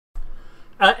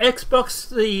Xbox,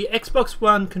 the Xbox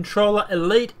One Controller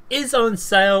Elite is on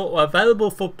sale or available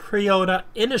for pre-order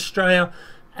in Australia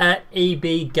at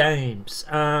EB Games.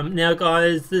 Now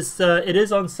guys, this it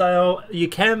is on sale. You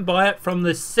can buy it from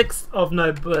the 6th of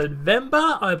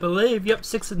November, I believe. Yep,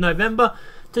 6th of November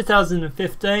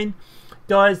 2015.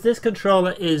 Guys, this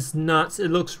controller is nuts. It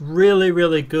looks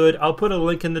really good. I'll put a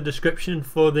link in the description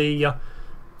for the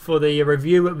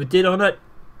review that we did on it.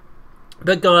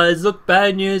 But guys, look,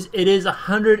 bad news. It is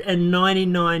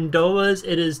 $199.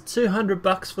 It is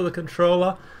 $200 for the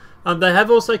controller. They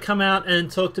have also come out and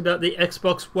talked about the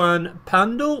Xbox One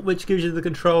bundle, which gives you the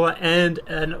controller and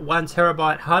a 1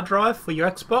 terabyte hard drive for your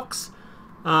Xbox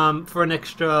for an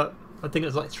extra, I think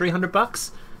it's like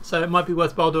 $300. So it might be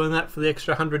worthwhile doing that for the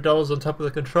extra $100 on top of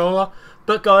the controller.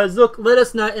 But guys, look, let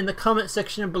us know in the comment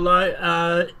section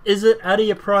below. Is it out of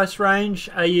your price range?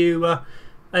 Are you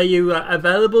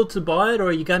available to buy it, or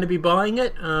are you going to be buying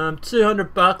it?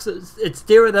 $200. It's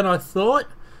dearer than I thought.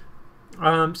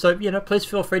 So you know, please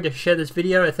feel free to share this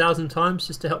video 1,000 times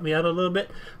just to help me out a little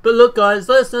bit. But look, guys,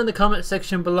 let us know in the comment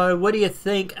section below. What do you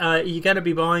think? Are you going to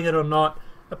be buying it or not?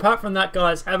 Apart from that,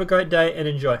 guys, have a great day and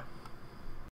enjoy.